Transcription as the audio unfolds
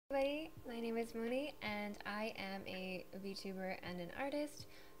name is Mooney and I am a VTuber and an artist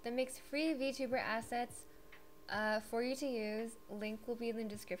that makes free VTuber assets for you to use. Link will be in the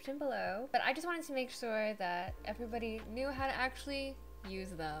description below. But I just wanted to make sure that everybody knew how to actually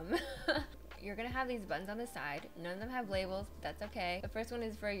use them. You're gonna have these buttons on the side. None of them have labels, but that's okay. The first one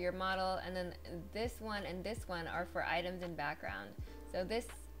is for your model, and then this one and this one are for items and background. So this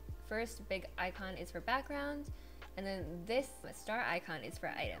first big icon is for background, and then this star icon is for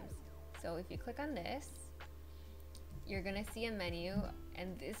items. So if you click on this, you're gonna see a menu,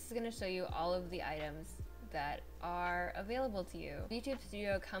 and this is gonna show you all of the items that are available to you. Vtube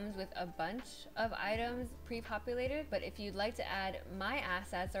Studio comes with a bunch of items pre-populated, but if you'd like to add my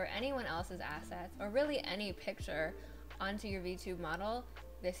assets or anyone else's assets, or really any picture onto your VTube model,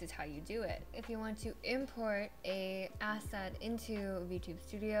 this is how you do it. If you want to import a asset into Vtube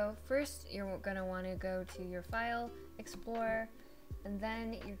Studio, first you're gonna wanna go to your file, Explorer, and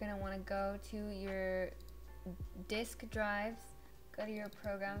then you're gonna wanna go to your disk drives, go to your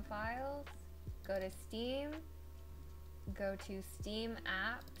program files, go to Steam, go to Steam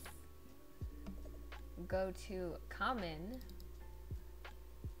Apps, go to Common,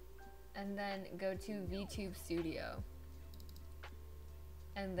 and then go to Vtube Studio,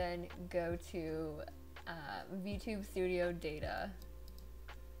 and then go to Vtube Studio Data,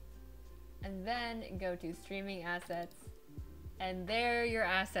 and then go to Streaming Assets, and there your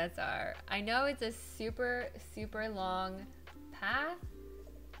assets are. I know it's a super long path.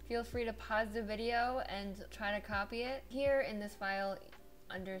 Feel free to pause the video and try to copy it. Here in this file,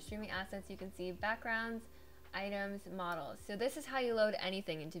 under Streaming Assets, you can see backgrounds, items, models. So this is how you load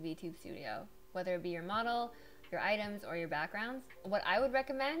anything into Vtube Studio, whether it be your model, your items, or your backgrounds. What I would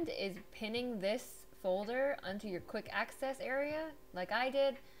recommend is pinning this folder onto your quick access area, like I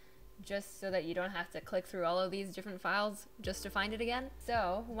did, just so that you don't have to click through all of these different files just to find it again.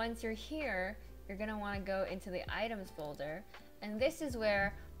 So once you're here, you're gonna wanna go into the items folder, and this is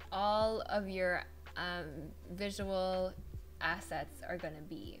where all of your visual assets are gonna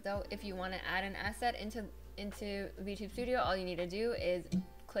be. So if you wanna add an asset into Vtube Studio, all you need to do is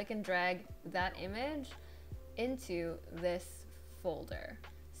click and drag that image into this folder.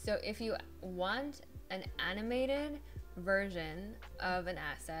 So if you want an animated version of an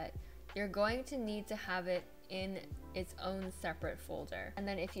asset, you're going to need to have it in its own separate folder. And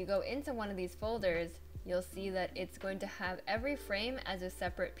then if you go into one of these folders, you'll see that it's going to have every frame as a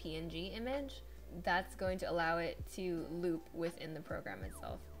separate PNG image. That's going to allow it to loop within the program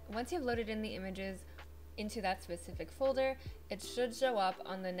itself. Once you've loaded in the images into that specific folder, it should show up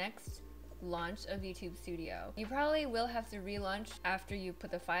on the next launch of Vtube Studio. You probably will have to relaunch after you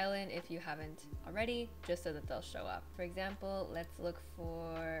put the file in if you haven't already, just so that they'll show up. For example, let's search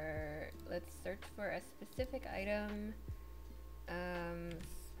for a specific item,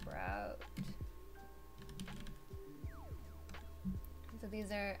 Sprout. So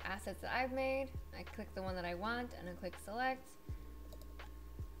these are assets that I've made. I click the one that I want and I click select.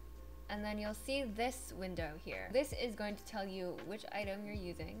 And then you'll see this window here. This is going to tell you which item you're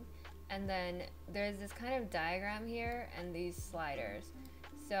using. And then there's this kind of diagram here and these sliders.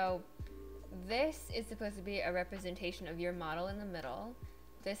 So this is supposed to be a representation of your model in the middle.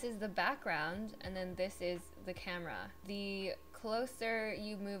 This is the background, and then this is the camera. The closer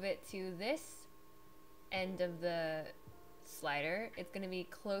you move it to this end of the slider, it's going to be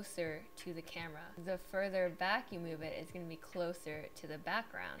closer to the camera. The further back you move it, it's going to be closer to the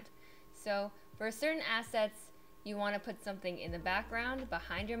background. So for certain assets, you want to put something in the background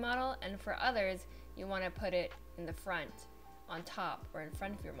behind your model, and for others, you want to put it in the front, on top, or in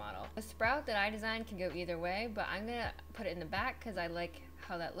front of your model. The sprout that I designed can go either way, but I'm going to put it in the back because I like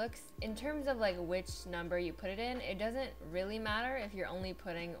how that looks. In terms of like which number you put it in, it doesn't really matter if you're only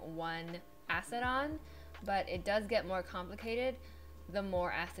putting one asset on, but it does get more complicated the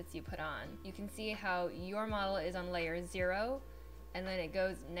more assets you put on. You can see how your model is on layer 0, and then it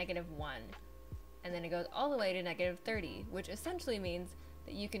goes -1, and then it goes all the way to -30, which essentially means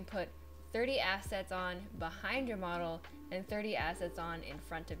that you can put 30 assets on behind your model and 30 assets on in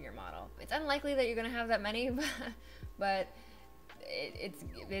front of your model. It's unlikely that you're gonna have that many, but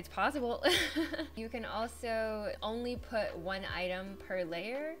it's possible. You can also only put one item per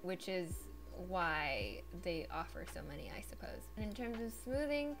layer, which is why they offer so many, I suppose. And in terms of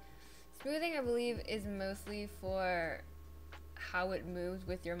smoothing I believe is mostly for how it moves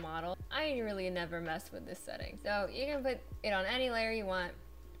with your model. I really never mess with this setting. So you can put it on any layer you want.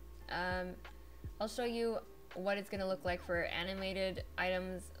 I'll show you what it's gonna look like for animated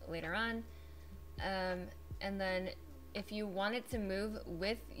items later on. And then if you want it to move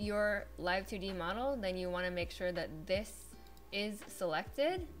with your live 2D model, then you wanna make sure that this is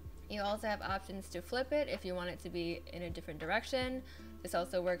selected. You also have options to flip it if you want it to be in a different direction. This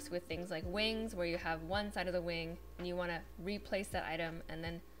also works with things like wings, where you have one side of the wing and you want to replace that item and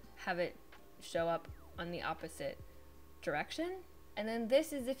then have it show up on the opposite direction. And then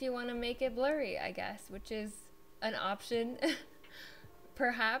this is if you want to make it blurry, I guess, which is an option.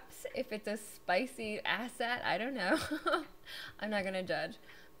 Perhaps if it's a spicy asset, I don't know. I'm not gonna judge,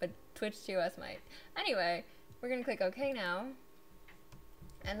 but Twitch TOS might. Anyway, we're gonna click OK now.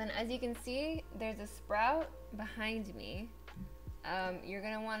 And then as you can see, there's a sprout behind me. You're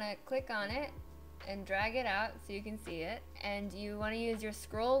gonna wanna click on it and drag it out so you can see it. And you wanna use your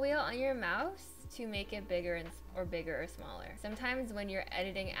scroll wheel on your mouse to make it bigger or smaller. Sometimes when you're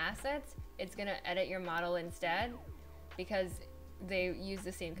editing assets, it's gonna edit your model instead because they use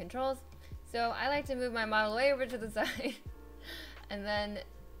the same controls. So I like to move my model way over to the side and then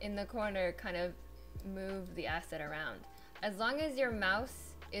in the corner kind of move the asset around. As long as your mouse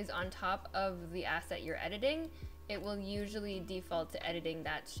is on top of the asset you're editing, it will usually default to editing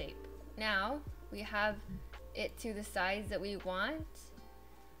that shape. Now we have it to the size that we want,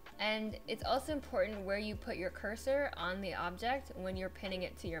 and it's also important where you put your cursor on the object when you're pinning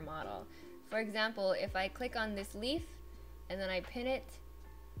it to your model. For example, if I click on this leaf and then I pin it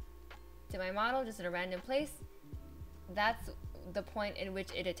to my model just in a random place, that's the point in which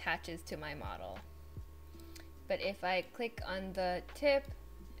it attaches to my model. But if I click on the tip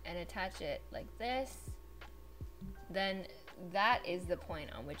and attach it like this, then that is the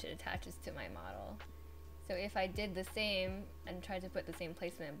point on which it attaches to my model. So if I did the same and tried to put the same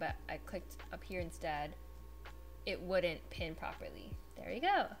placement, but I clicked up here instead, it wouldn't pin properly. There you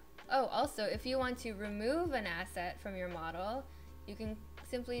go. Oh, also, if you want to remove an asset from your model, you can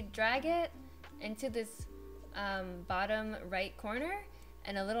simply drag it into this bottom right corner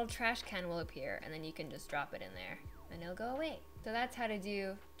and a little trash can will appear, and then you can just drop it in there and it'll go away. So that's how to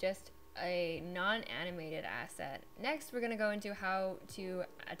do just a non-animated asset. Next, we're gonna go into how to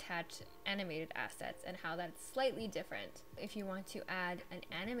attach animated assets and how that's slightly different. If you want to add an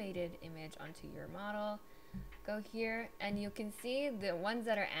animated image onto your model, go here and you can see the ones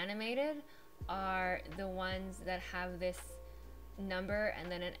that are animated are the ones that have this number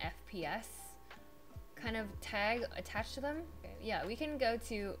and then an FPS kind of tag attached to them. Okay, yeah, we can go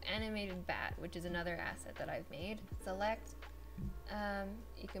to animated bat, which is another asset that I've made. Select,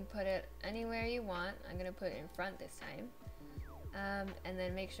 you can put it anywhere you want. I'm gonna put it in front this time. And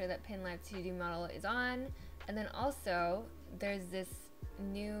then make sure that pin live 2D model is on. And then also there's this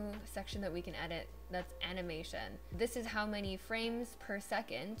new section that we can edit that's animation. This is how many frames per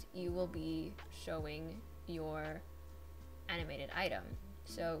second you will be showing your animated item.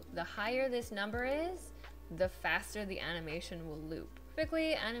 So the higher this number is, the faster the animation will loop.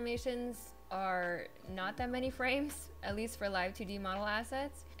 Typically, animations are not that many frames, at least for live 2D model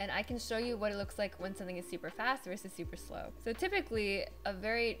assets, and I can show you what it looks like when something is super fast versus super slow. So typically, a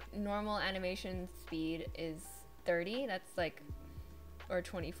very normal animation speed is 30, that's like, or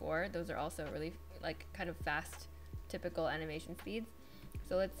 24, those are also really like kind of fast, typical animation speeds.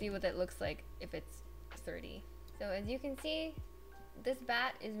 So let's see what that looks like if it's 30. So as you can see, this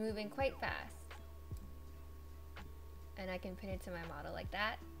bat is moving quite fast. And I can pin it to my model like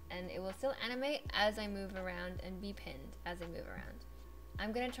that, and it will still animate as I move around and be pinned as I move around.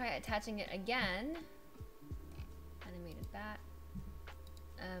 I'm gonna try attaching it again, animated bat,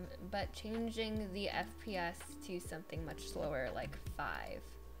 but changing the FPS to something much slower, like 5.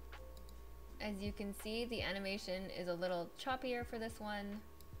 As you can see, the animation is a little choppier for this one.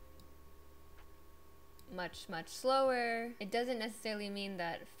 Much slower. It doesn't necessarily mean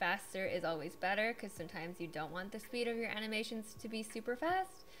that faster is always better, because sometimes you don't want the speed of your animations to be super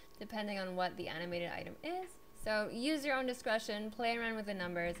fast, depending on what the animated item is. So use your own discretion, play around with the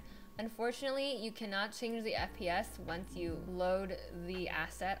numbers. Unfortunately, you cannot change the FPS once you load the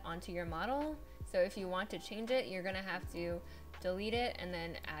asset onto your model. So if you want to change it, you're gonna have to delete it and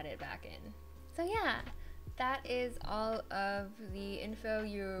then add it back in. So yeah, that is all of the info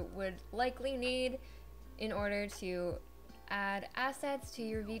you would likely need in order to add assets to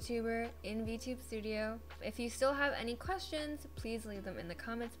your VTuber in Vtube Studio. If you still have any questions, please leave them in the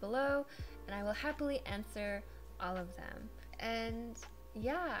comments below, and I will happily answer all of them. And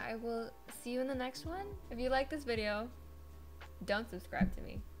yeah, I will see you in the next one. If you like this video, don't subscribe to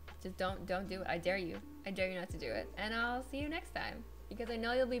me. Just don't do it. I dare you. I dare you not to do it. And I'll see you next time, because I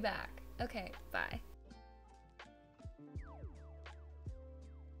know you'll be back. Okay, bye.